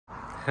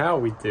how are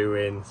we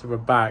doing? So we're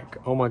back.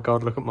 Oh my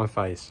god, look at my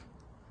face.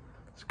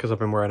 It's because I've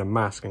been wearing a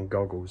mask and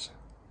goggles.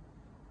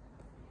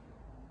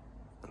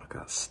 Look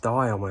at that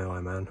sty on my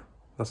eye, man.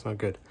 That's not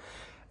good.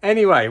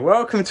 Anyway,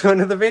 welcome to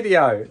another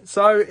video.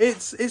 So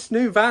it's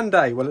new van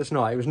day. Well, it's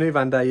not. It was new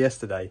van day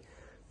yesterday.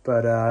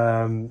 But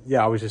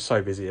yeah, I was just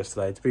so busy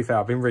yesterday. To be fair,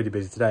 I've been really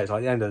busy today. It's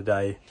like the end of the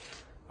day.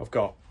 I've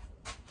got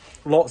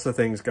lots of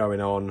things going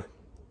on.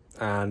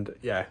 And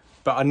yeah,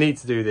 but I need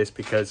to do this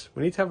because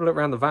we need to have a look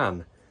around the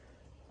van.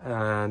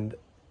 And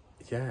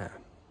yeah,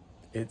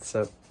 it's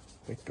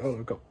we've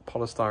got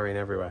polystyrene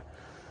everywhere.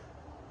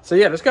 So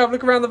yeah, let's go have a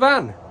look around the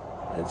van.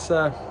 It's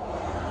a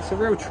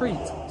real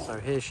treat. So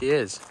here she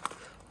is,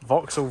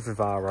 Vauxhall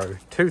Vivaro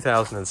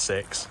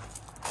 2006.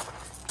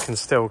 You can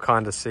still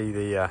kind of see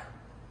the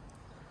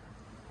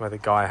where the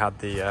guy had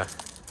the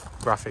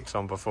graphics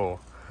on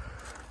before.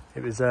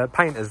 It was a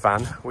painter's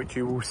van, which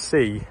you will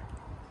see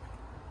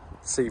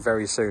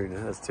very soon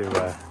as to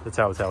the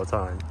telltale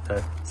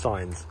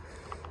signs.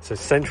 So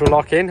central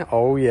lock-in,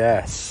 oh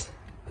yes.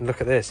 And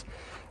look at this.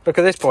 Look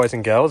at this, boys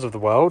and girls of the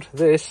world.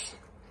 This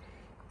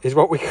is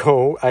what we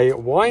call a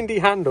windy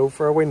handle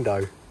for a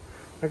window.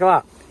 Look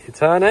at that. You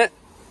turn it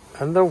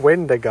and the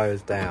window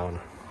goes down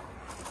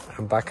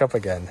and back up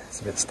again.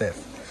 It's a bit stiff.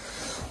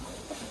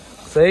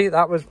 See,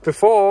 that was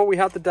before we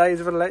had the days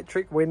of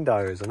electric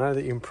windows. I know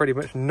that you can pretty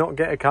much not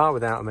get a car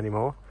without them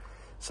anymore.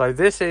 So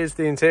this is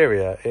the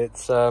interior.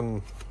 It's yeah,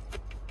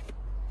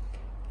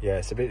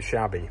 it's a bit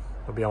shabby,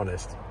 I'll be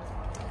honest.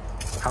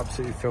 It's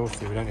absolutely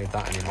filthy. We don't need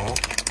that anymore.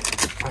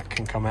 That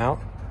can come out.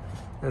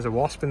 There's a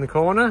wasp in the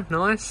corner,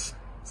 nice.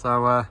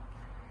 So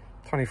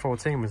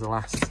 2014 was the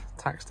last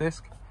tax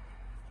disc.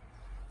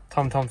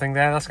 Tom thing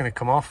there, that's going to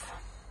come off.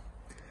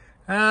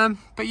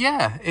 But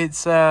yeah,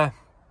 it's done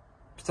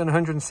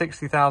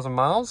 160,000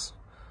 miles,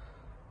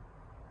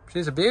 which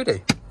is a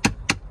beauty.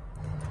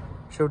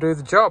 She'll do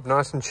the job,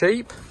 nice and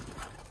cheap.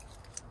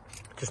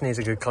 Just needs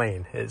a good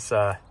clean. It's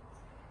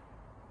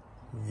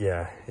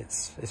yeah,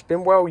 it's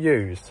been well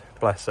used,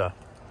 bless her.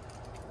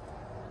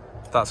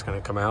 That's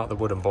going to come out, the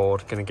wooden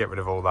board, going to get rid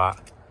of all that.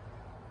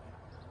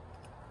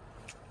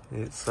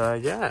 It's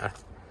yeah,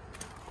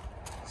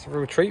 it's a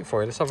real treat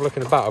for you. Let's have a look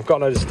in the back. I've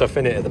got a load of stuff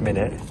in it at the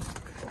minute.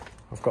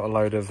 I've got a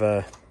load of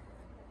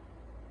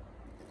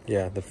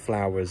yeah, the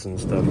flowers and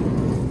stuff.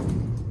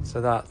 So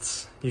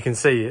that's, you can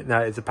see it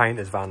now, it's a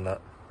painter's van. Look,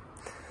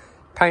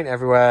 paint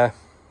everywhere,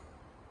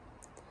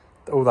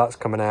 all that's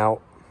coming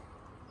out.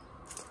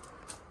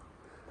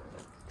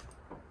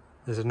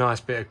 There's a nice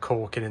bit of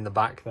corking in the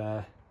back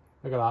there.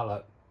 Look at that,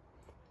 look.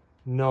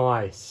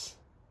 Nice.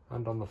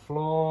 And on the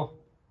floor.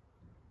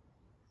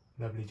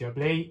 Lovely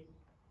jubbly.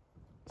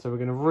 So we're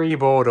going to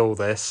reboard all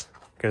this.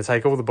 We're going to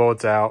take all the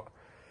boards out,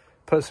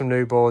 put some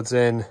new boards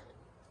in,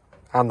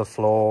 and the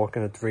floor.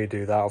 Going to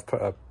redo that. I've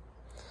put a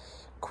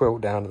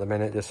quilt down at the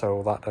minute just so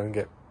all that don't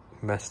get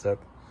messed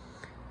up.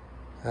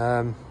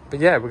 But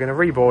yeah, we're going to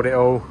reboard it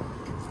all.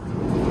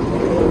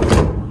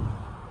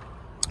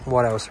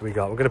 What else have we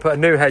got? We're going to put a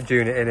new head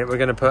unit in it. We're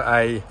going to put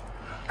a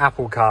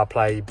Apple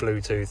CarPlay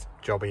Bluetooth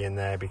jobby in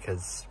there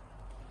because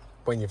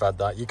when you've had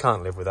that, you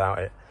can't live without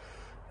it.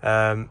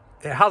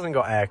 It hasn't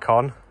got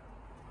aircon.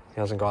 It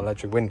hasn't got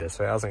electric windows,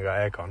 so it hasn't got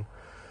aircon.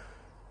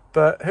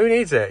 But who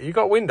needs it? You've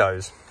got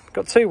windows. You've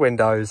got 2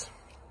 windows.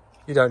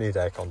 You don't need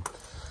aircon.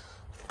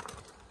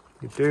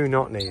 You do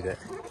not need it.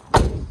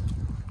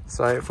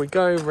 So if we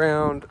go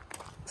round,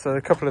 so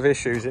a couple of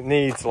issues. It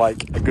needs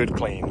like a good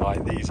clean.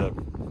 Like these are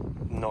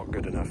not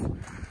good enough.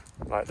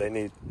 Like they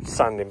need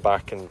sanding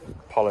back and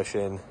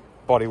polishing.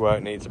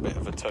 Bodywork needs a bit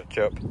of a touch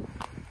up.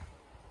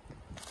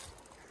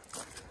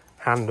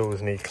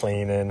 Handles need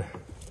cleaning.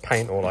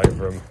 Paint all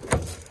over them.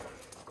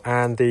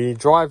 And the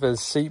driver's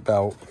seat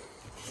belt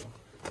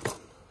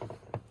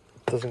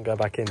doesn't go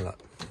back in. Look,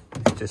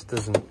 it just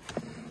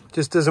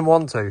doesn't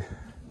want to.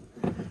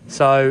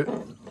 So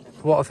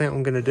what I think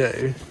I'm going to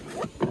do,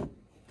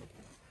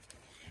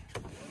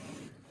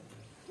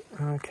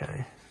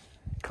 okay,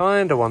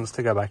 kind of wants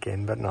to go back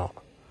in, but not.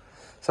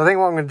 So I think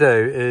what I'm going to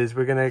do is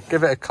we're going to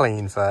give it a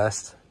clean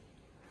first.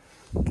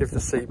 Give the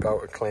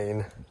seatbelt a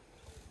clean.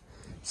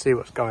 See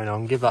what's going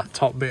on. Give that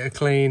top bit a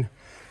clean.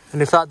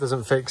 And if that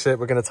doesn't fix it,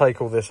 we're going to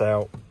take all this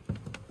out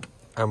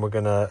and we're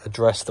going to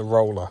address the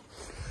roller.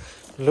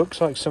 Looks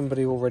like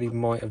somebody already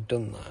might have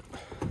done that.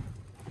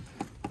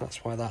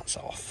 That's why that's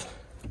off.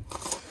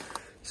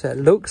 So it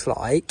looks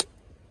like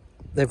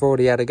they've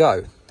already had a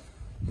go.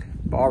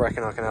 But I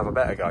reckon I can have a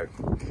better go.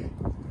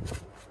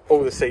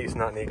 All the seats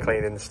and that need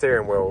cleaning. The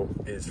steering wheel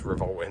is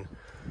revolting.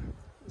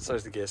 So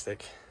is the gear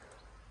stick.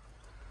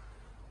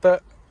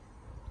 But,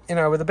 you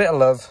know, with a bit of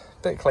love,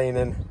 a bit of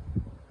cleaning,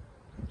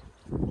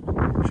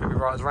 she'll be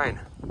right as rain.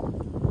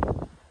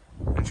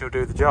 And she'll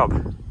do the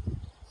job.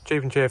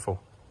 Cheap and cheerful.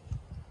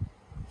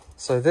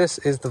 So this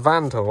is the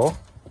van tour.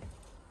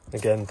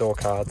 Again, door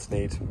cards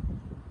need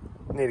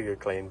a good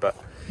clean, but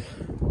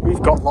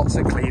we've got lots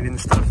of cleaning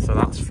stuff, so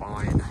that's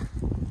fine.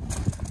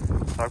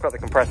 So I've got the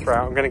compressor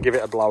out. I'm going to give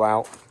it a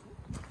blowout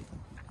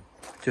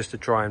just to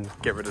try and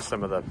get rid of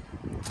some of the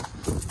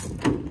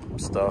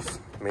stuff.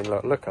 I mean,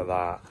 look at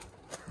that.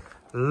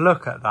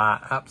 Look at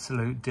that,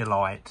 absolute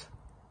delight.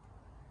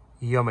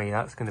 Yummy,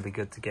 that's going to be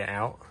good to get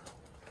out.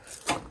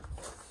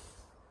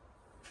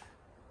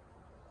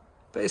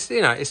 But it's,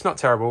 you know, it's not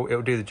terrible.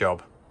 It'll do the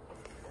job.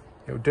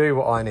 It'll do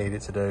what I need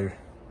it to do.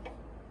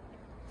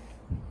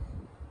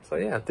 So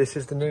yeah, this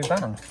is the new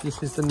van.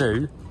 This is the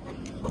new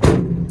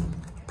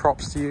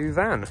Props to You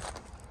van.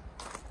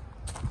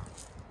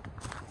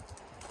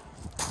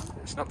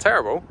 It's not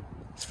terrible.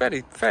 It's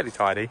fairly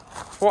tidy.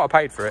 For what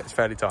I paid for it, it's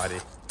fairly tidy.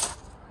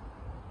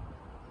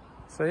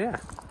 So yeah.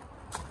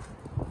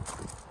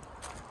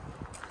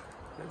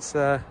 It's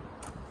there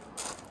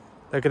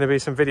are going to be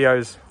some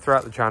videos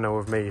throughout the channel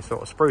of me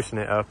sort of sprucing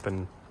it up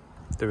and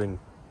doing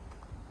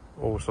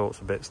all sorts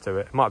of bits to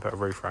it. Might put a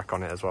roof rack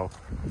on it as well,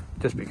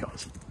 just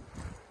because.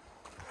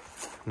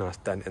 Nice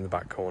dent in the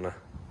back corner.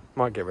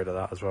 Might get rid of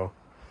that as well.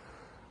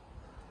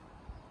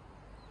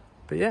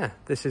 But yeah,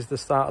 this is the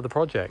start of the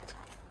project.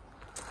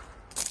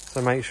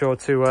 So make sure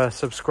to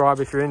subscribe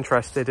if you're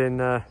interested in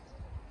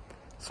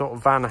sort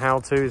of van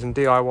how-tos and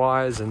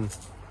DIYs, and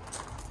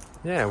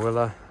yeah,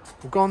 we'll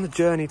go on the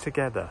journey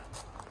together.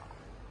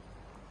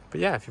 But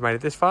yeah, if you made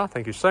it this far,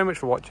 thank you so much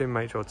for watching.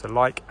 Make sure to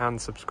like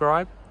and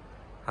subscribe,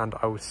 and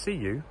I will see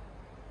you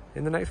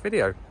in the next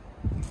video.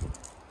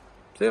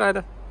 See you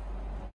later.